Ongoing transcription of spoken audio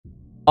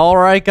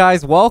Alright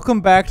guys,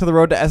 welcome back to the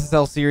Road to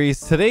SSL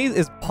series. Today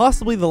is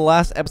possibly the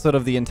last episode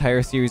of the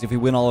entire series if we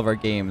win all of our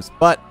games.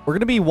 But we're going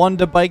to be one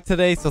to bike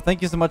today, so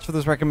thank you so much for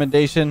this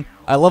recommendation.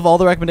 I love all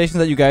the recommendations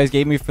that you guys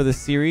gave me for this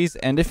series,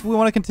 and if we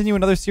want to continue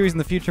another series in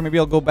the future, maybe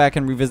I'll go back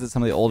and revisit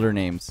some of the older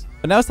names.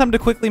 But now it's time to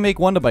quickly make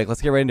one to bike.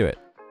 Let's get right into it.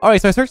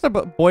 Alright, so I searched up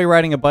a boy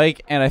riding a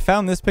bike, and I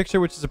found this picture,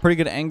 which is a pretty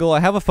good angle.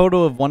 I have a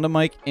photo of one to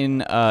Mike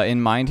in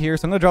mind here,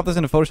 so I'm going to drop this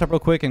into Photoshop real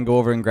quick and go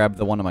over and grab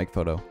the one to Mike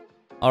photo.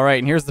 Alright,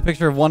 and here's the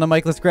picture of one to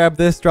Mike. Let's grab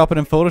this, drop it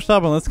in Photoshop,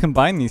 and let's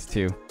combine these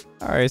two.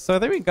 Alright, so I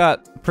think we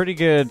got pretty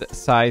good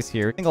size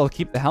here. I think I'll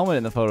keep the helmet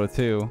in the photo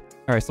too.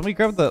 Alright, so let me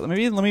grab the... let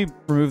me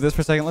remove this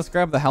for a second. Let's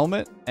grab the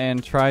helmet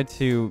and try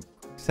to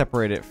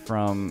separate it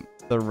from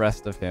the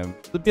rest of him.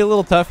 It'll be a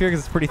little tough here because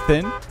it's pretty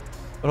thin,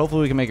 but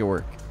hopefully we can make it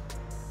work.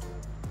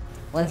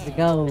 Let's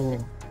go.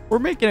 We're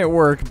making it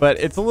work, but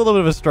it's a little bit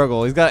of a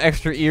struggle. He's got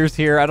extra ears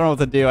here. I don't know what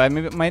to do. I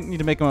might need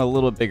to make him a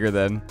little bit bigger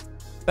then.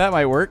 That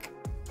might work.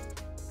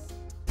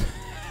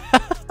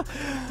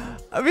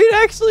 I mean,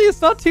 actually,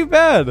 it's not too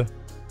bad.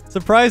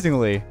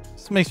 Surprisingly.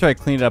 Just make sure I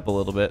clean it up a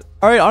little bit.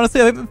 Alright,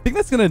 honestly, I think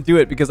that's going to do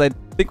it because I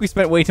think we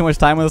spent way too much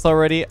time with this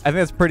already. I think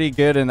that's pretty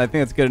good, and I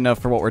think that's good enough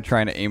for what we're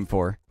trying to aim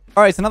for.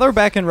 Alright, so now that we're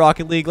back in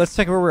Rocket League, let's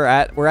check where we're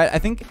at. We're at, I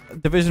think,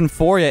 Division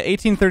 4, yeah,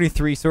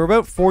 1833. So we're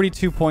about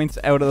 42 points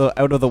out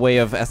of the way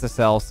of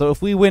SSL. So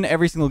if we win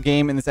every single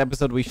game in this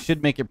episode, we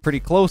should make it pretty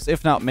close,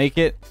 if not make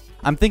it.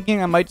 I'm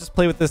thinking I might just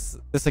play with this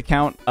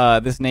account,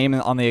 this name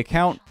on the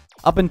account,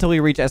 up until we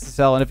reach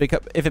SSL, and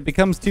if it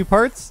becomes two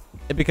parts,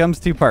 it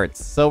becomes two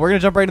parts. So we're gonna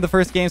jump right into the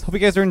first games. Hope you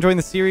guys are enjoying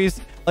the series.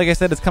 Like I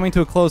said, it's coming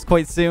to a close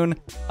quite soon.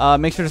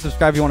 Make sure to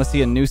subscribe if you want to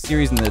see a new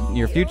series in the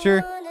near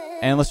future,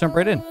 and let's jump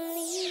right in.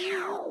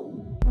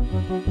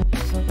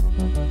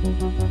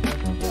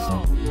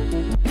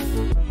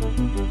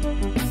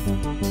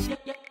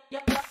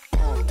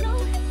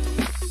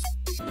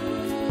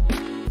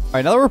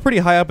 Alright, now that we're pretty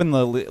high up in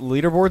the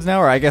leaderboards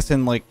now, or I guess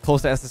in like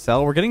close to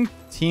SSL, we're getting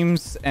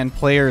teams and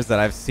players that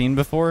I've seen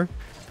before.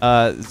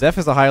 Zeph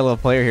is a high level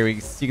player here. You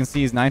can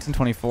see he's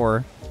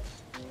 1924.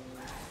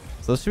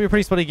 So this should be a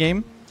pretty sweaty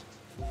game.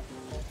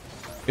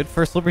 Good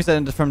first slippery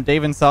set from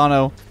Dave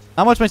Insano.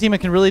 Not much my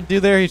teammate can really do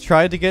there. He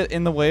tried to get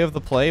in the way of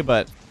the play,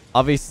 but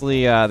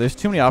obviously there's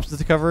too many options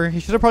to cover. He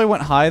should have probably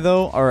went high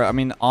though, or I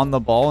mean on the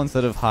ball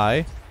instead of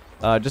high,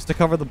 just to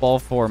cover the ball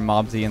for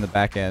Mobsy in the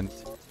back end.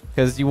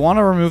 Because you want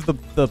to remove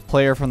the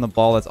player from the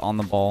ball that's on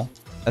the ball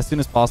as soon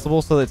as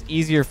possible so that it's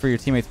easier for your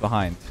teammates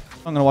behind.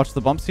 I'm going to watch the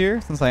bumps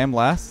here since I am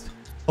last.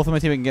 Hopefully my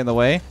teammate can get in the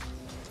way.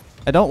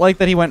 I don't like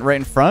that he went right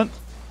in front.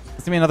 It's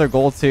going to be another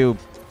goal too.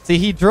 See,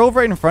 he drove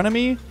right in front of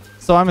me,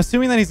 so I'm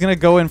assuming that he's going to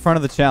go in front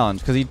of the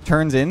challenge because he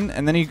turns in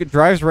and then he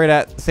drives right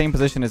at the same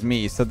position as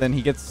me. So then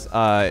he gets,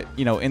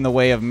 you know, in the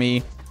way of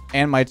me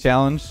and my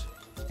challenge.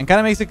 And kind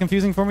of makes it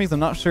confusing for me because I'm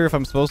not sure if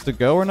I'm supposed to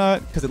go or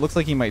not because it looks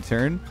like he might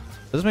turn.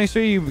 Just make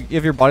sure you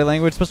give your body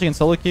language, especially in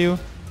solo queue.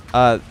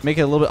 Make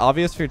it a little bit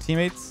obvious for your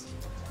teammates.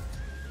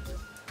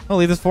 I'll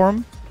leave this for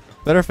him.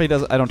 Better if he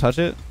does. I don't touch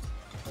it.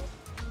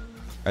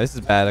 Alright, this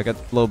is bad. I got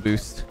low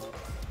boost.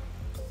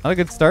 Not a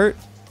good start.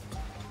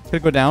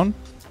 Could go down.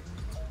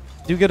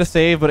 Do get a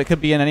save, but it could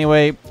be in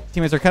anyway.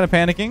 Teammates are kind of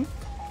panicking.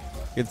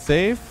 Good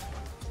save.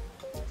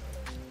 See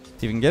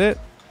if you can get it.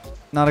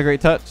 Not a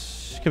great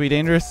touch. Could be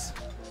dangerous.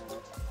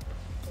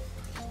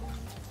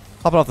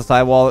 Pop it off the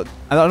sidewall.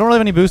 I don't really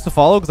have any boost to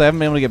follow because I haven't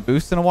been able to get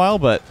boosts in a while,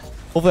 but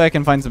hopefully I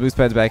can find some boost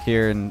pads back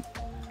here and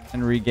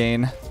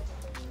regain. There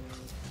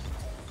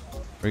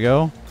we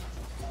go.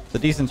 It's a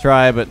decent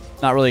try, but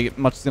not really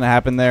much is going to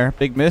happen there.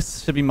 Big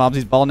miss. Should be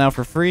Mobsy's ball now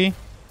for free.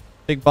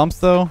 Big bumps,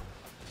 though.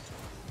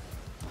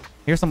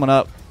 Here's someone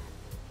up.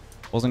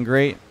 Wasn't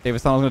great.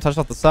 Davis Tunnel's going to touch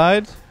off the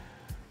side.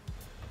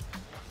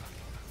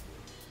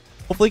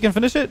 Hopefully he can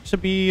finish it.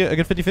 Should be a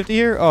good 50-50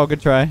 here. Oh,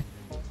 good try.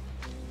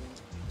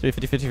 Should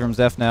be 50-50 from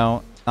Zeph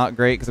now. Not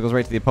great because it goes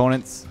right to the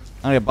opponents.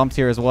 I'm going to get bumped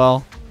here as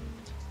well.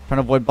 Trying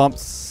to avoid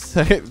bumps.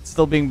 It's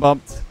still being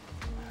bumped.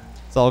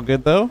 It's all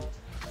good, though.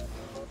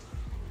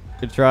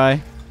 Good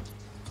try.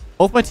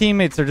 Both my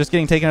teammates are just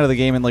getting taken out of the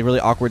game in like really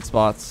awkward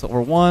spots.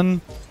 Or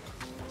one.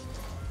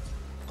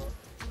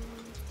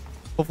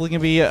 Hopefully it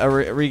can be a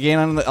regain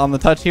on the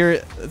touch here.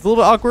 It's a little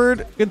bit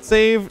awkward. Good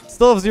save.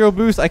 Still have 0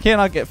 boost. I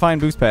cannot find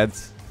boost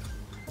pads.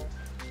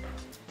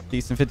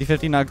 Decent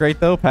 50-50. Not great,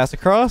 though. Pass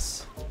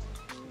across.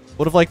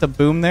 Would have liked a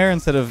boom there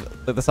instead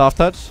of the soft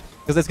touch.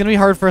 Because it's going to be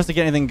hard for us to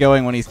get anything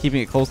going when he's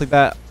keeping it close like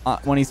that.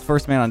 When he's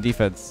first man on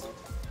defense.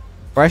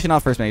 Or actually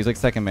not first man. He's like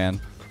second man.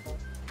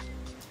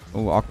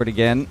 Oh, awkward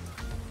again.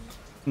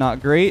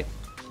 Not great.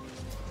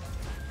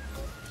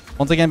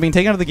 Once again, being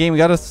taken out of the game, we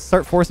got to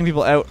start forcing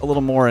people out a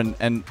little more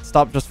and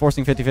stop just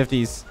forcing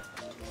 50-50s.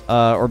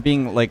 Or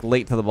being like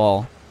late to the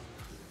ball.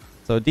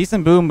 So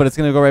decent boom, but it's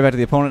going to go right back to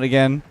the opponent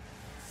again.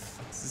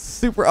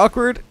 Super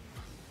awkward.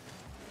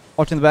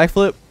 Watching the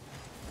backflip.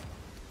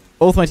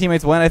 Both my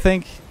teammates went, I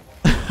think.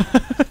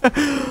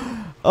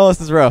 Oh,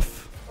 this is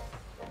rough.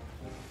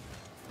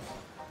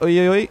 Oh,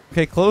 yeah, wait.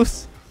 Okay,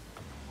 close.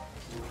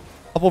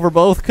 Up over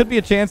both. Could be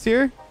a chance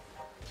here.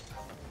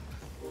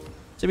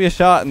 Should be a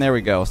shot, and there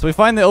we go. So we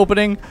find the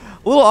opening.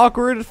 A little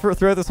awkward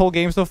throughout this whole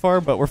game so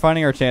far, but we're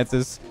finding our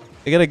chances.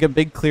 I get a good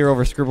big clear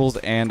over Scribbles,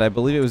 and I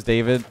believe it was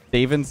David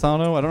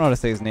Sano. I don't know how to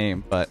say his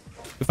name, but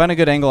we find a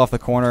good angle off the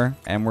corner,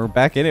 and we're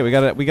back in it. We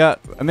got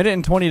a minute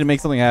and 20 to make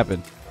something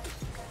happen.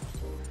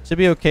 Should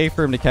be okay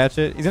for him to catch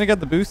it. He's gonna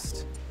get the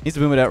boost. Needs to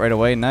boom it out right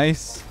away.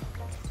 Nice.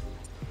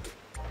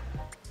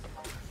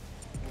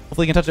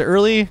 Hopefully he can touch it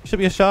early. Should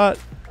be a shot.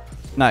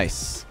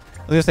 Nice.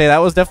 I was gonna say that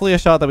was definitely a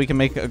shot that we can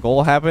make a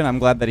goal happen. I'm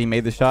glad that he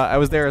made the shot. I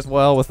was there as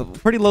well with a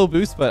pretty low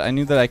boost, but I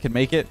knew that I could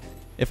make it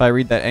if I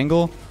read that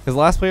angle. Because the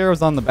last player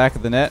was on the back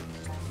of the net,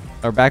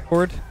 or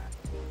backboard.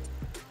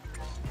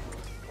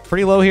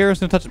 Pretty low here.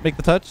 Just gonna make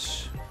the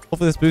touch.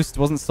 Hopefully this boost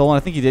wasn't stolen.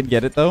 I think he did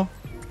get it though.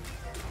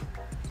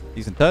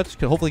 Decent touch.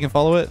 Hopefully he can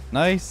follow it.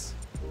 Nice.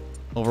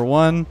 Over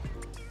one.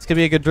 This could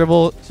be a good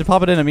dribble. Should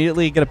pop it in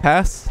immediately. Get a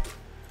pass.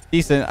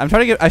 Decent. I'm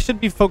trying to get... I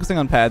should be focusing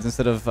on pads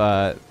instead of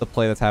the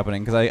play that's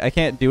happening. Because I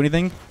can't do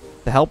anything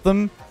to help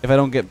them if I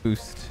don't get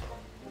boost.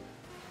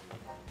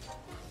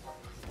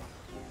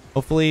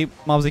 Hopefully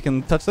Mobsy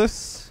can touch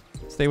this.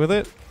 Stay with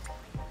it.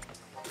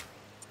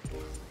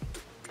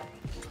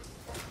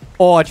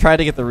 Oh, I tried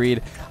to get the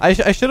read. I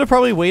should have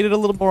probably waited a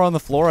little more on the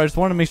floor. I just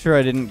wanted to make sure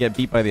I didn't get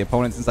beat by the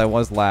opponent since I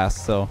was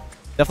last. So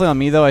definitely on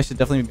me, though. I should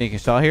definitely be making a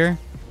shot here.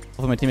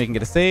 Hopefully my teammate can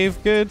get a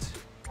save. Good.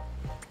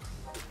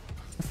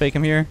 Fake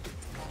him here.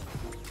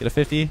 Get a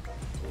 50.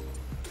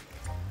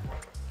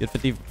 Get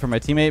 50 for my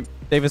teammate.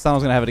 Davis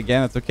Sano's going to have it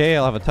again. That's okay.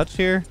 I'll have a touch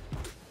here.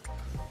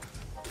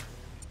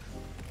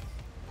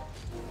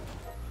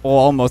 Oh,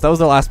 almost. That was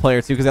the last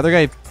player, too, because the other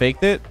guy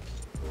faked it.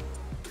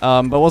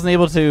 But wasn't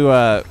able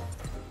to...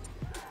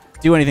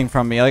 do anything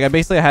from me. Like, I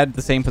basically had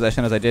the same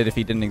possession as I did if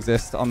he didn't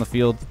exist on the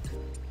field.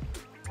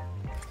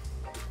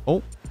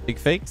 Oh, big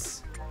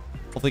fakes.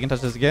 Hopefully he can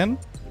touch this again.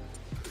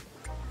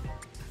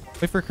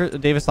 Wait for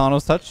Davis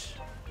Sano's touch.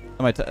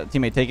 Let my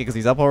teammate take it because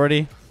he's up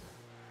already.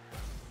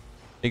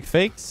 Big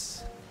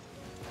fakes.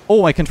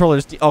 Oh, my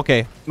controller just...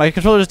 okay. My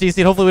controller just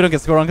DC'd. Hopefully we don't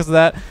get scored on because of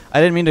that. I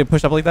didn't mean to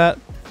push up like that.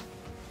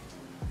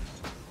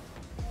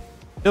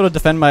 Be able to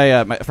defend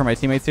for my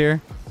teammates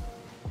here.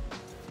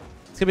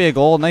 It's going to be a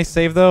goal. Nice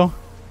save, though.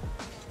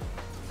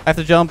 I have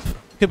to jump.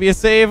 Could be a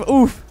save.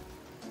 Oof.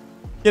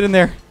 Get in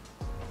there.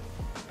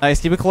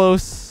 Nice. Keep it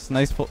close.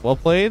 Nice. Well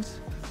played.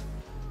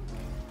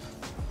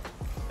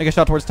 Make a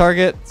shot towards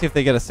target. See if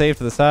they get a save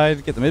to the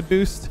side. Get the mid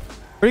boost.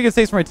 Pretty good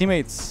saves for my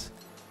teammates.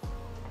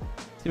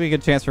 See if we get a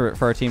good chance for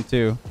our team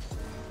too.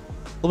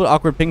 A little bit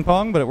awkward ping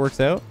pong, but it works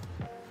out.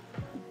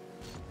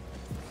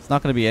 It's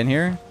not going to be in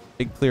here.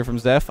 Big clear from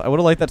Zeph. I would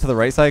have liked that to the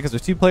right side because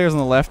there's two players on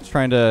the left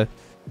trying to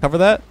cover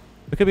that.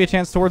 There could be a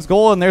chance towards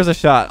goal, and there's a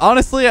shot.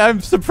 Honestly,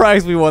 I'm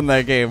surprised we won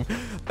that game.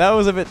 That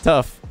was a bit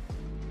tough.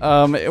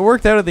 It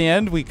worked out at the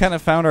end. We kind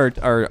of found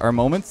our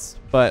moments,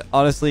 but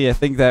honestly, I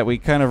think that we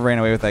kind of ran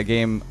away with that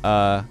game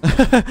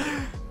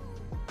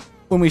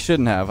when we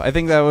shouldn't have. I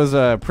think that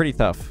was pretty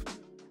tough.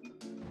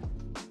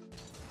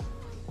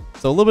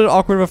 So a little bit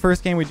awkward of a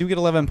first game. We do get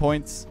 11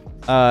 points.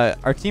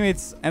 Our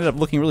teammates ended up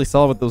looking really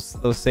solid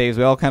with those saves.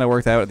 We all kind of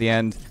worked out at the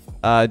end.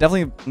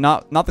 Definitely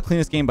not the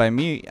cleanest game by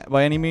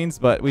any means,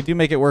 but we do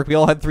make it work. We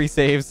all had 3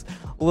 saves.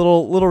 A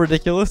little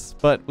ridiculous,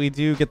 but we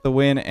do get the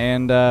win,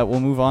 and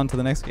we'll move on to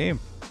the next game.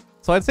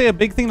 So I'd say a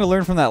big thing to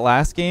learn from that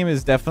last game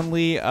is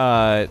definitely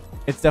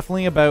it's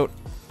definitely about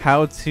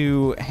how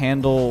to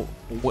handle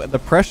the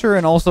pressure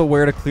and also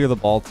where to clear the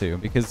ball to,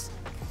 because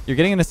you're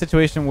getting in a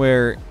situation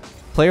where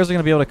players are going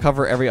to be able to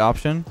cover every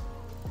option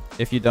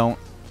if you don't.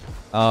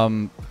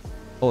 Well,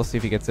 let's see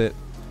if he gets it.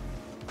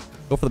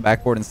 Go for the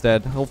backboard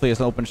instead. Hopefully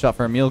it's an open shot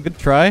for Emil. Good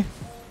try.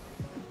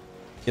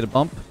 Get a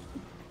bump.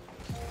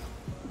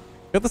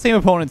 Got the same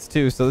opponents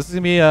too, so this is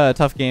going to be a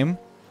tough game.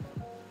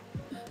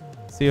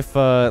 See if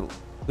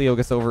Leo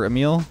gets over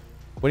Emil.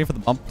 Waiting for the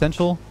bump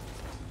potential.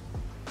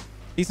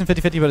 Decent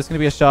 50-50, but it's going to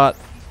be a shot.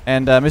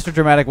 And Mr.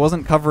 Dramatic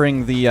wasn't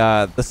covering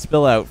the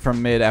spill out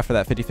from mid after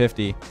that 50-50.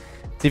 See,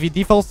 if he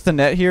defaults to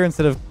net here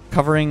instead of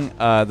covering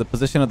the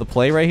position of the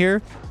play right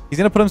here, he's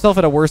going to put himself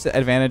at a worse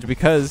advantage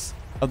because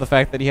of the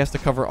fact that he has to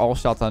cover all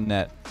shots on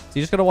net. So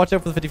you just got to watch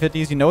out for the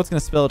 50-50s. You know it's going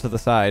to spill it to the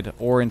side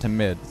or into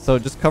mid. So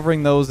just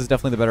covering those is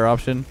definitely the better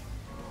option.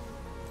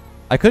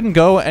 I couldn't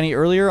go any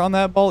earlier on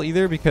that ball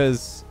either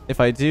because if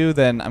I do,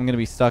 then I'm going to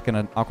be stuck in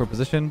an awkward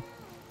position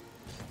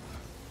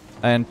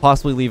and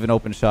possibly leave an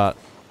open shot.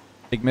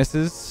 Big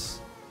misses.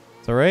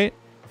 It's all right.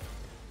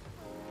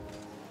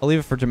 I'll leave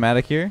it for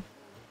Dramatic here.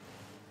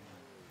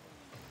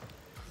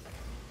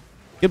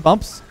 Good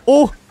bumps.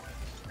 Oh!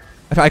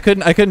 I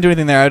couldn't do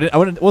anything there. I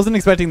wasn't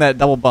expecting that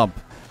double bump.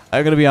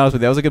 I'm gonna be honest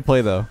with you. That was a good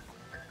play though.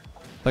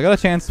 So I got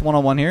a chance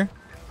one-on-one here.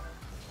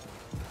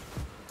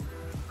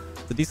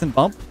 It's a decent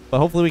bump, but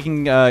hopefully we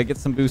can get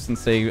some boost and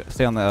stay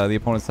on the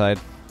opponent's side.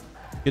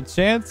 Good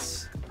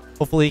chance.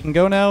 Hopefully he can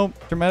go now.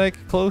 Dramatic,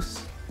 close.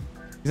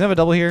 He's gonna have a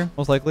double here,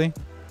 most likely.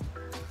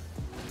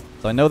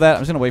 So I know that.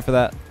 I'm just gonna wait for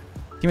that.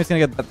 Teammate's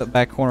gonna get the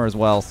back corner as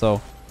well.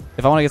 So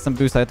if I want to get some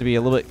boost, I have to be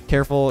a little bit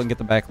careful and get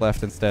the back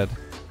left instead.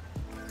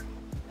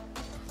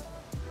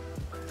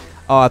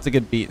 Oh, that's a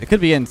good beat. It could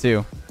be in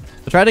too.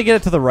 I tried to get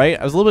it to the right.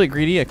 I was a little bit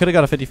greedy. I could have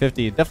got a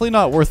 50-50. Definitely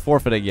not worth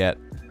forfeiting yet.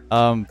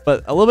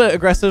 But a little bit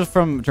aggressive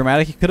from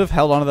Dramatic. He could have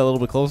held on to that a little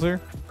bit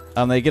closer.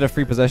 They get a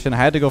free possession. I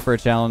had to go for a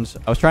challenge.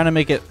 I was trying to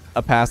make it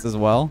a pass as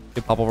well.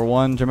 Good pop over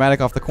one.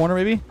 Dramatic off the corner,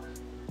 maybe.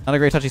 Not a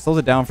great touch. He slows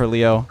it down for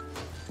Leo.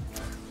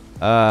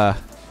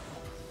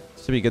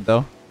 Should be good,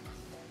 though.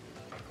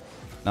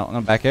 No, I'm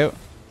going to back out.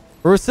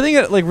 We're sitting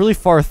at, like, really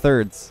far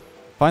thirds.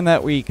 Find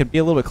that we could be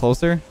a little bit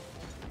closer.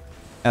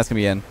 That's going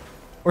to be in.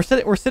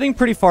 We're sitting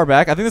pretty far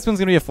back. I think this one's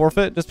going to be a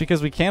forfeit just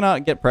because we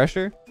cannot get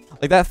pressure.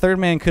 Like, that third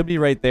man could be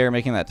right there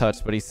making that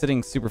touch, but he's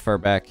sitting super far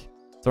back.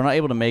 So we're not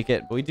able to make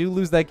it, but we do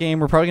lose that game.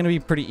 We're probably going to be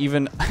pretty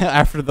even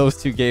after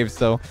those 2 games.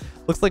 So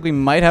looks like we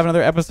might have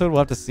another episode. We'll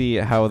have to see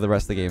how the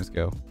rest of the games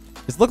go.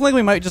 It's looking like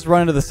we might just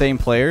run into the same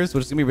players,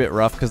 which is going to be a bit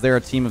rough because they're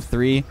a team of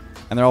 3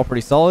 and they're all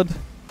pretty solid.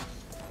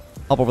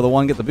 Hop over the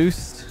one, get the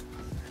boost.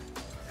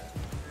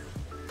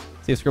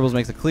 See if Scribbles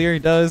makes it clear. He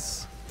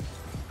does.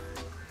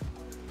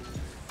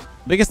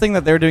 Biggest thing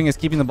that they're doing is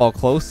keeping the ball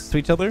close to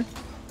each other.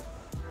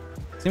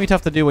 It's going to be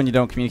tough to do when you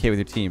don't communicate with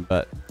your team,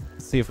 but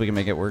let's see if we can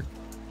make it work.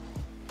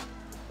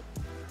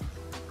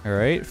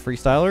 Alright,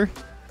 freestyler.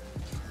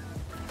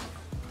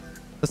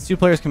 That's 2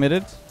 players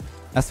committed.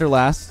 That's their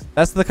last.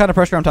 That's the kind of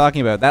pressure I'm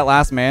talking about. That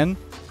last man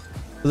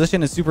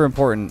position is super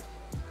important.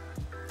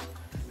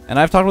 And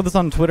I've talked about this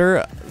on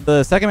Twitter.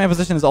 The second man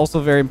position is also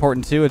very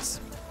important too.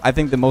 It's, I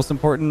think, the most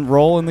important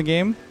role in the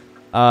game.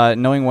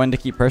 Knowing when to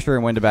keep pressure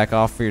and when to back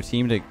off for your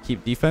team to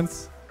keep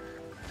defense.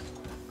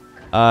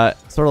 Sort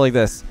of like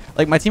this.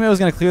 Like, my teammate was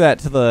going to clear that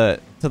to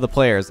the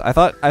players. I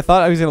thought I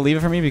was going to leave it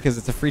for me because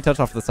it's a free touch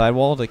off the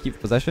sidewall to keep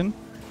possession.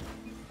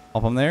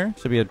 Help him there.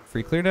 Should be a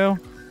free clear now.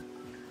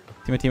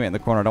 See my teammate in the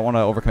corner. I don't want to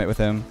overcommit with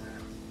him.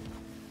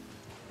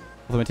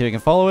 Hopefully my teammate can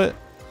follow it.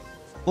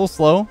 A little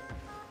slow.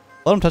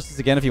 Let him touch this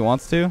again if he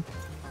wants to.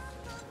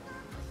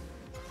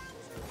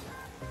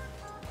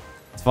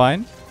 It's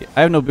fine.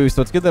 I have no boost,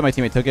 so it's good that my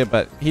teammate took it,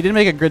 but he didn't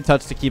make a good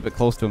touch to keep it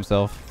close to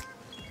himself.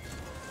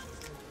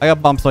 I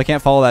got bumped, so I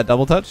can't follow that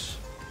double touch.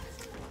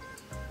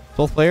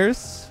 Both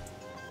players.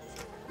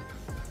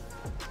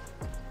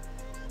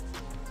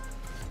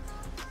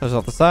 Touches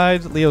off the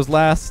side. Leo's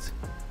last.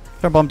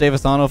 Try to bump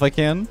Davis Ono if I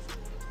can.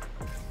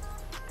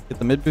 Get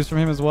the mid boost from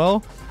him as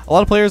well. A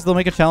lot of players, they'll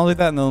make a challenge like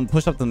that and they'll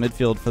push up the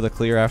midfield for the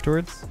clear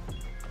afterwards.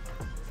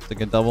 It's a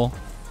good double.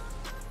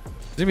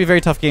 It's going to be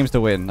very tough games to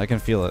win. I can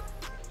feel it.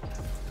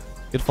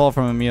 Good follow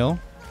from Emil.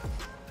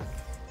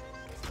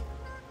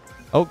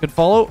 Oh, good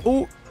follow.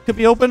 Ooh, could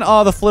be open.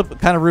 Oh, the flip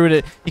kind of ruined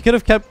it. He could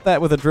have kept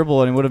that with a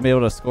dribble and he would have been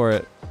able to score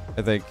it,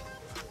 I think.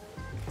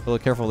 A little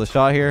careful with the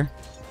shot here.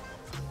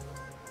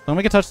 I'll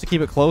make a touch to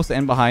keep it close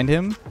and behind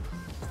him.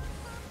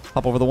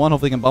 Hop over the one.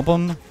 Hopefully he can bump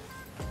him.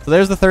 So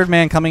there's the third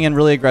man coming in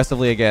really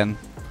aggressively again.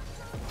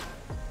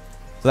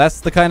 So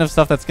that's the kind of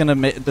stuff that's going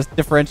to just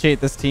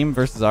differentiate this team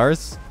versus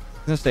ours.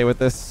 I'm going to stay with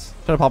this.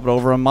 Try to pop it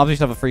over him. Mobsy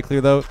should have a free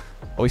clear though.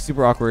 Oh, he's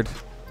super awkward.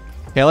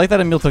 Okay, I like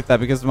that Emil took that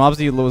because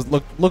Mobsy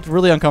looked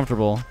really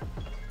uncomfortable.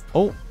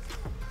 Oh.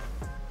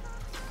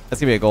 That's going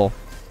to be a goal.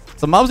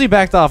 So Mobsy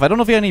backed off. I don't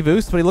know if he had any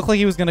boost, but he looked like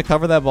he was going to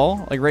cover that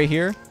ball, like right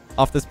here,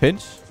 off this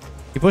pinch.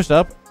 He pushed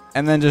up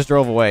and then just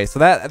drove away. So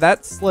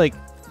that's like,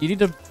 you need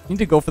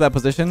to go for that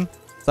position.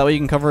 So that way you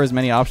can cover as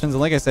many options.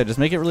 And like I said, just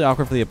make it really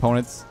awkward for the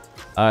opponents.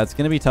 It's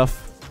going to be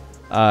tough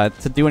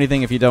to do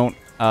anything if you don't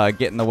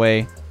get in the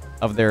way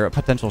of their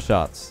potential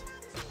shots.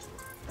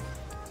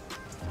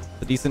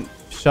 A decent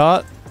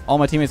shot. All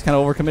my teammates kind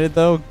of overcommitted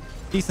though.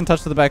 Decent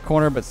touch to the back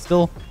corner, but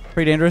still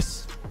pretty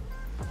dangerous.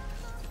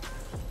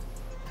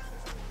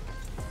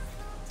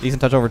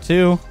 Decent touch over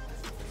 2.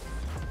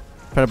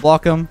 Try to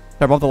block him. Try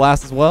to bump the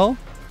last as well.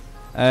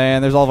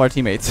 And there's all of our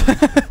teammates.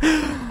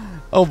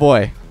 Oh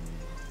boy.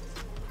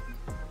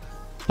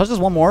 Touch this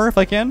one more if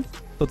I can.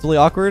 So it's really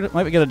awkward.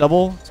 Might get a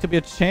double. This could be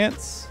a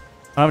chance.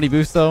 I don't have any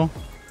boost though.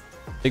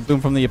 Big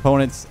boom from the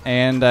opponents.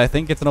 And I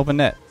think it's an open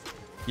net.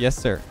 Yes,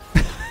 sir.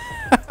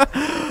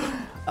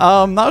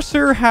 Not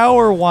sure how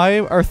or why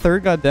our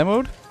third got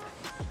demoed.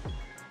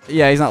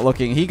 Yeah, he's not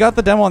looking. He got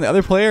the demo on the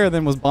other player and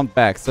then was bumped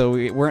back. So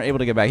we weren't able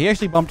to get back. He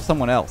actually bumped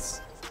someone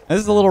else. And this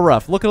is a little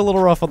rough. Look at a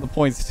little rough on the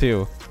points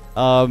too.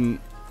 I'm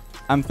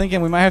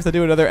thinking we might have to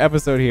do another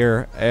episode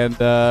here. And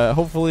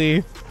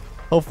hopefully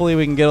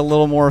we can get a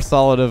little more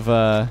solid of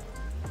a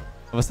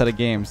set of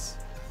games.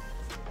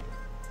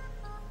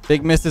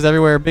 Big misses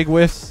everywhere. Big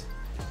whiffs.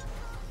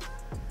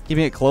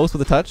 Keeping it close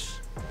with a touch.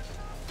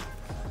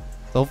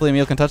 So hopefully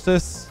Emil can touch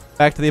this.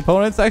 Back to the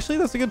opponents. Actually,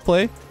 that's a good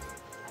play.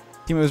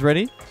 Teammate was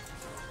ready.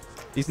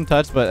 Decent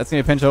touch, but that's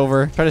going to be a pinch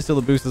over. Try to steal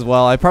the boost as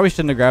well. I probably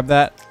shouldn't have grabbed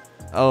that.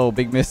 Oh,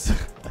 big miss.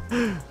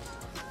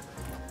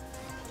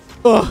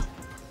 Oh.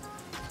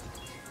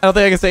 I don't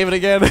think I can save it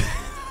again.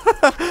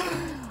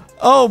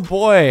 Oh,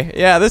 boy.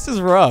 Yeah, this is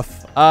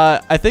rough.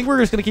 I think we're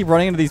just going to keep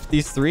running into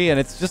these 3, and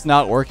it's just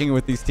not working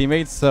with these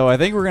teammates. So I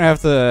think we're going to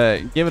have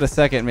to give it a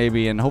second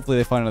maybe, and hopefully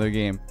they find another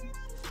game.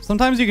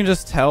 Sometimes you can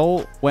just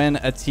tell when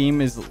a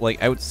team is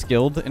like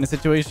out-skilled in a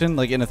situation,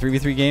 like in a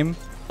 3v3 game.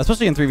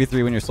 Especially in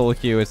 3v3 when you're solo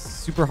queue, it's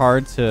super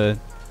hard to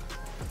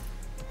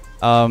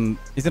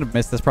He's gonna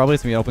miss this probably.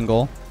 It's gonna be an open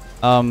goal.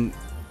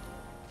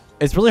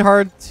 It's really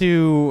hard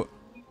to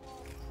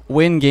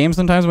win games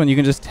sometimes when you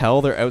can just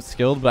tell they're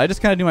outskilled, but I just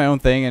kind of do my own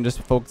thing and just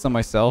focus on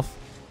myself.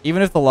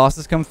 Even if the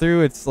losses come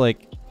through, it's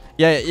like,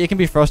 yeah, it can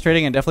be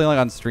frustrating, and definitely like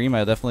on stream,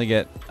 I definitely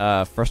get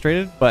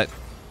frustrated, but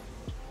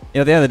you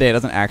know, at the end of the day, it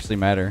doesn't actually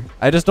matter.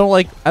 I just don't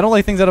like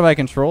things out of my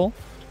control.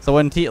 So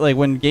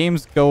when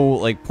games go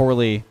like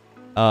poorly,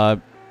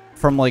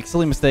 from like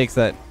silly mistakes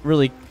that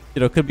really, you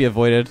know, could be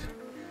avoided,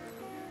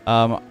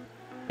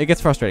 it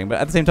gets frustrating. But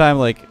at the same time,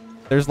 like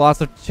there's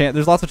lots of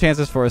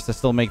chances for us to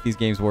still make these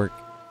games work.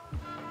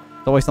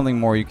 There's always something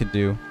more you could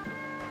do.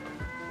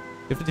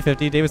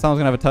 50-50. David Salm's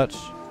gonna have a touch.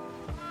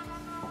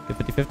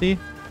 50-50.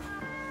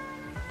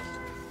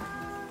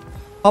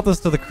 Pop this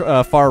to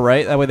the far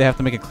right. That way they have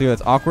to make a clear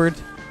that's awkward.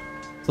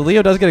 So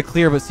Leo does get a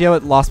clear, but see how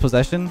it lost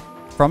possession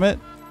from it?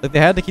 Like they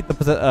had to keep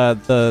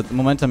the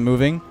momentum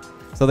moving,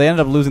 so they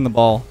ended up losing the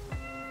ball.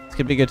 This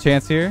could be a good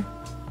chance here.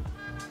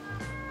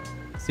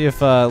 See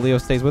if Leo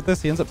stays with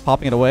this. He ends up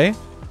popping it away.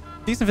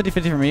 Decent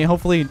 50-50 for me.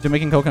 Hopefully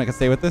Jamaican Coconut can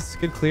stay with this.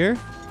 Good clear.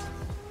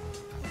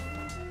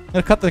 I'm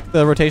gonna cut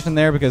the rotation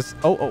there because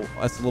oh,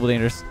 that's a little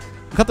dangerous.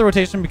 Cut the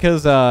rotation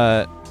because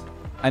I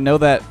know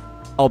that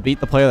I'll beat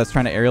the player that's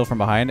trying to aerial from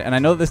behind, and I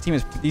know that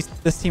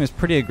this team is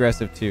pretty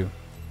aggressive too.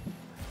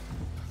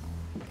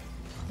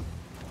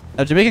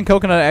 Now Jamaican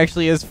Coconut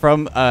actually is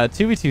from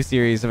 2v2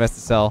 series of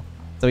SSL,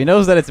 so he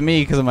knows that it's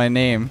me because of my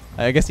name.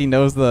 I guess he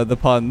knows the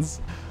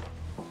puns.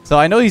 So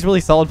I know he's a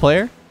really solid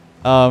player.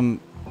 Sorry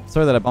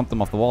that I bumped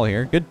him off the wall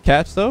here. Good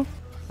catch though.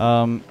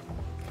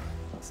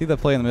 See that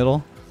play in the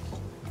middle.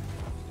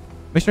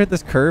 Make sure to hit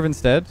this curve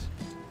instead.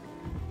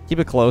 Keep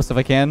it close if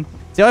I can.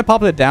 See how I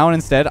popped it down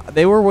instead?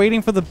 They were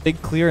waiting for the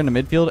big clear in the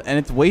midfield,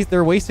 and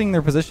they're wasting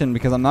their position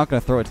because I'm not going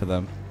to throw it to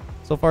them.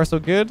 So far, so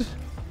good.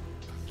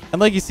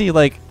 And like you see,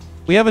 like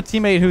we have a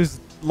teammate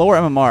who's lower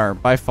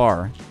MMR by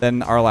far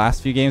than our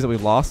last few games that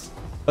we've lost,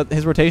 but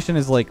his rotation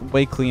is like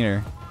way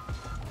cleaner.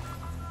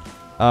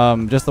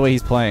 Just the way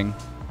he's playing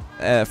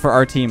for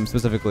our team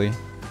specifically.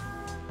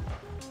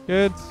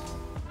 Good.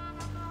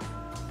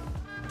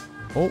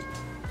 Oh.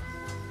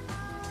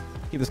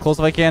 Keep this close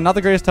if I can. Not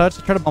the greatest touch.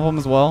 Try to bump him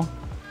as well.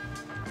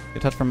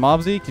 Good touch from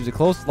Mobsy. Keeps it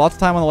close. Lots of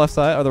time on the left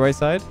side or the right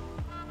side.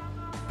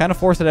 Kind of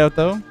force it out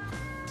though.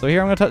 So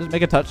here I'm gonna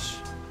make a touch.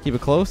 Keep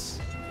it close.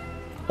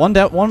 One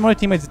of my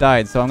teammates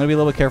died, so I'm gonna be a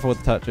little bit careful with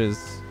the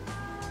touches.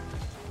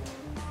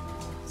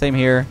 Same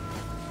here.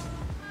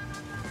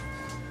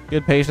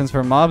 Good patience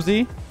from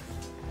Mobsy.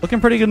 Looking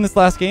pretty good in this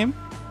last game.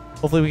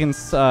 Hopefully we can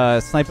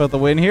snipe out the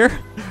win here.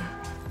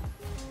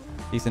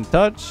 Decent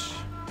touch.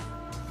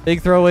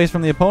 Big throwaways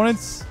from the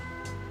opponents.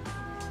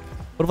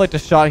 Would have liked a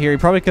shot here. He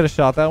probably could have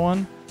shot that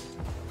one.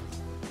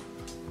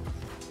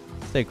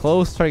 Stay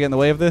close. Try to get in the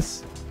way of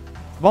this.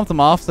 Bumped him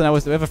off, so now we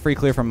have a free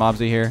clear from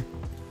Mobsy here.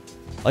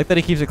 I like that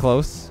he keeps it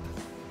close.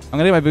 I'm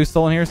going to get my boost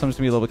stolen here, so I'm just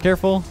going to be a little bit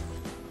careful.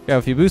 Grab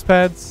a few boost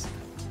pads.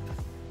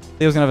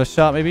 Leo's going to have a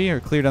shot maybe, or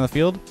clear down the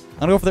field.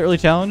 I'm going to go for the early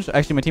challenge.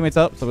 Actually, my teammate's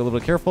up, so I'll be a little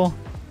bit careful.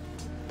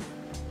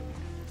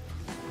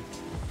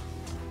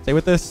 Stay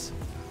with this.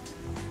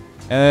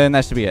 And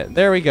that should be it.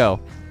 There we go.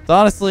 So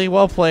honestly,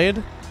 well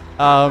played.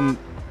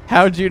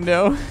 How'd you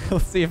know?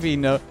 Let's see if he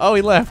knows. Oh,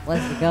 he left.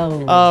 Let's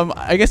go.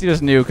 I guess he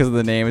just knew because of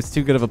the name. It's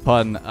too good of a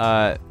pun.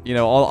 You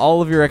know,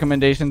 all of your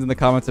recommendations in the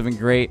comments have been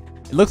great.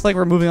 It looks like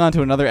we're moving on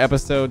to another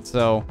episode,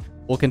 so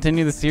we'll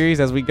continue the series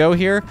as we go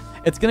here.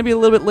 It's going to be a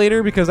little bit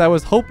later because I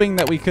was hoping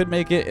that we could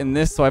make it in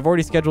this, so I've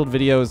already scheduled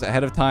videos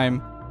ahead of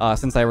time.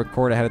 Since I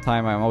record ahead of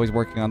time, I'm always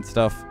working on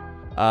stuff.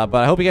 But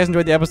I hope you guys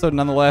enjoyed the episode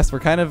nonetheless. We're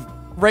kind of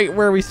right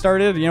where we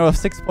started, you know,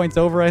 6 points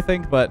over, I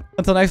think. But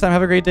until next time,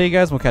 have a great day,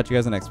 guys. We'll catch you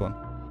guys in the next one.